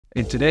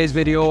In today's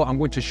video, I'm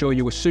going to show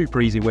you a super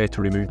easy way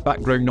to remove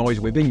background noise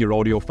within your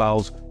audio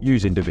files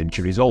using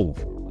DaVinci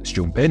Resolve. Let's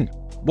jump in.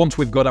 Once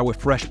we've got our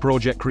fresh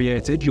project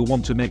created, you'll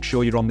want to make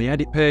sure you're on the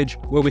edit page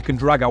where we can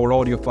drag our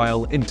audio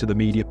file into the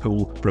media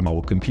pool from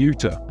our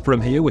computer.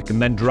 From here, we can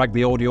then drag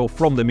the audio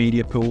from the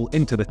media pool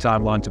into the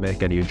timeline to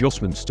make any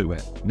adjustments to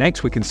it.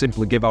 Next, we can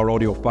simply give our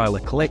audio file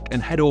a click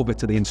and head over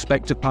to the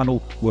inspector panel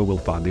where we'll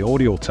find the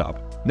audio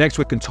tab. Next,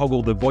 we can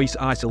toggle the voice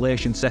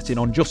isolation setting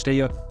on just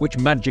here, which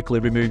magically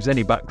removes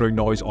any background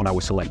noise on our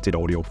selected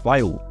audio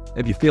file.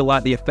 If you feel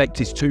like the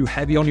effect is too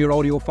heavy on your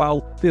audio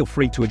file, feel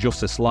free to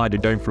adjust the slider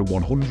down from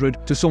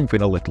 100 to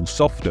something a little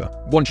softer.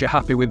 Once you're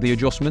happy with the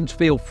adjustments,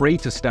 feel free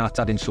to start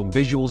adding some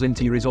visuals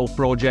into your Resolve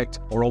project,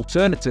 or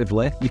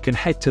alternatively, you can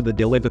head to the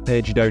Deliver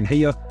page down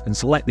here and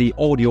select the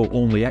Audio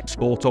Only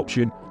Export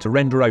option to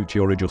render out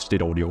your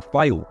adjusted audio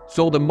file.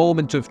 So the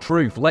moment of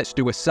truth, let's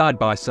do a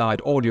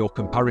side-by-side audio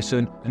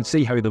comparison and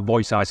see how the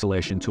voice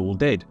isolation tool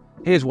did.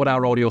 Here's what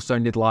our audio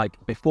sounded like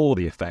before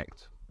the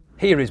effect.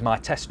 Here is my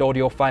test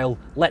audio file.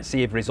 Let's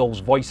see if Resolve's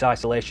voice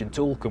isolation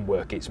tool can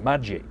work its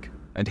magic.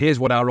 And here's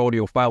what our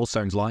audio file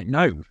sounds like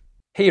now.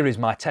 Here is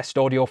my test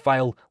audio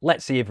file.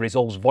 Let's see if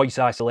Resolve's voice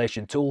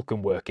isolation tool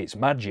can work its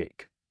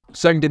magic.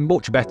 Sounding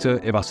much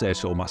better if I say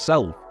so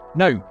myself.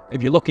 Now,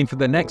 if you're looking for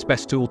the next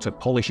best tool to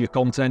polish your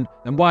content,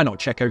 then why not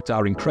check out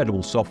our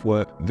incredible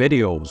software,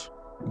 Videos.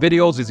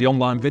 Videos is the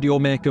online video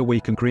maker where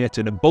you can create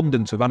an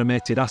abundance of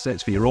animated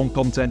assets for your own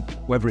content,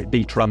 whether it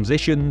be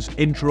transitions,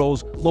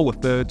 intros, lower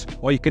thirds,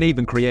 or you can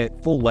even create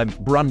full-length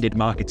branded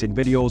marketing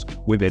videos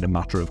within a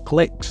matter of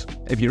clicks.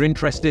 If you're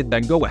interested,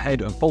 then go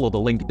ahead and follow the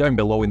link down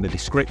below in the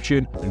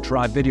description and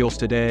try Videos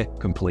today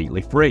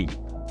completely free.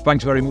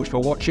 Thanks very much for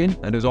watching,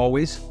 and as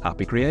always,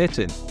 happy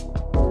creating.